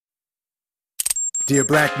Dear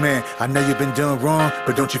black man, I know you've been doing wrong,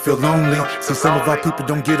 but don't you feel lonely? See, some of our people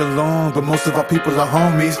don't get along, but most of our people are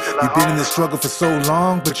homies. We've been in this struggle for so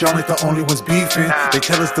long, but y'all ain't the only ones beefing. They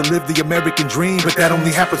tell us to live the American dream, but that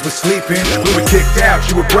only happens with sleeping. We were kicked out,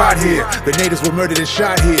 you were brought here. The natives were murdered and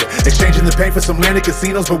shot here, exchanging the pain for some land and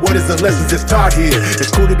casinos, but what is the lessons that's taught here? It's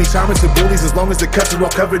cool to be tyrants and bullies as long as the cuts are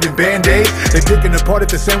all covered in band-aids. They picking apart at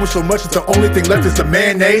the sandwich so much that the only thing left is the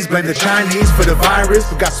mayonnaise. Blame the Chinese for the virus,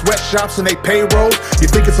 we got sweatshops and they payroll. You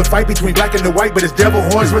think it's a fight between black and the white, but it's devil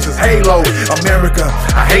horns versus halo. America,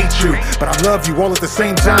 I hate you, but I love you all at the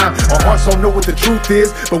same time. Our hearts don't know what the truth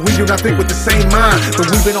is, but we do not think with the same mind. But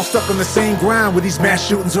we've been all stuck on the same grind, where these mass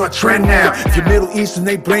shootings are a trend now. If you're Middle Eastern,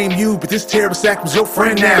 they blame you, but this terrorist act was your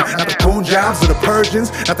friend now. Not the Punjabs or the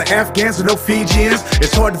Persians, not the Afghans or no Fijians.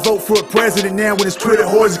 It's hard to vote for a president now when it's Twitter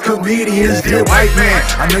whores and comedians. Dear white man,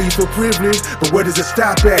 I know you feel privileged, but where does it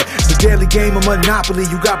stop at? It's a deadly game of Monopoly,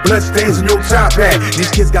 you got bloodstains on your top hat.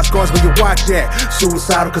 These kids got scars where you watch that.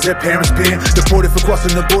 Suicidal cause their parents been deported for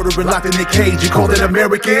crossing the border and locked in their cage. You call that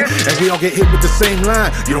American? And we all get hit with the same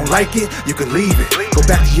line. You don't like it? You can leave it. Go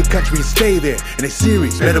back to your country and stay there. And they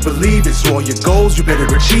serious, better believe it. So all your goals, you better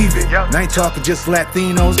achieve it. I ain't talking just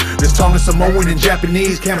Latinos. There's talking Samoan and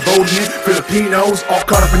Japanese, Cambodian, Filipinos, all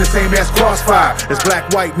caught up in the same ass crossfire. There's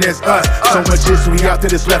black, white, and there's us. So much history out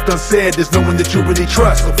there that's left unsaid. There's no one that you really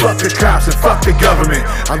trust. So fuck the cops and fuck the government.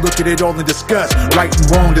 I look at it all and discuss. Right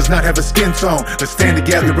and wrong does not have a skin tone. Let's stand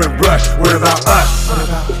together and rush. What about us? What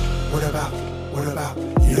about? What about? What about?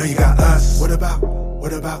 You know you got us. What about?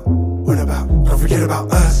 What about? What about? Don't forget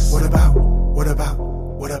about us. What about? What about?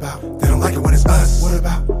 What about? They don't like it when it's us. What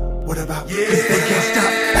about? What about? Yeah. They can't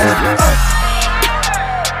stop. What about us?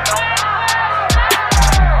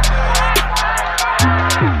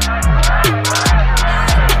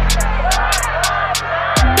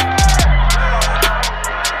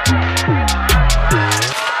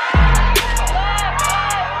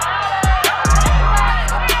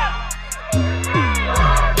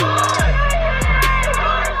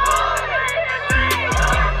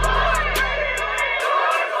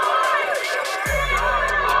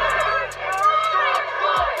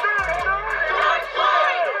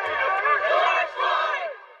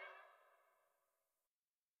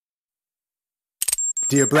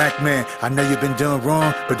 Dear black man, I know you've been doing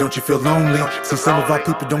wrong, but don't you feel lonely? See, some of our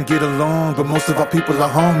people don't get along, but most of our people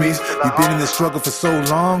are homies. We've been in this struggle for so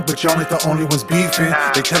long, but y'all ain't the only ones beefing.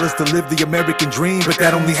 They tell us to live the American dream, but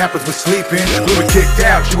that only happens with sleeping. We were kicked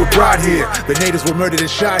out, you were brought here. The natives were murdered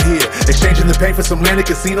and shot here, exchanging the pain for some land and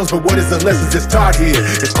casinos, but what is the lessons that's taught here?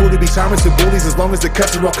 It's cool to be tyrants and bullies as long as the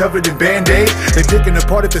cuts are all covered in band-aids. They picking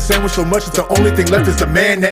apart at the sandwich so much that the only thing left is the mayonnaise.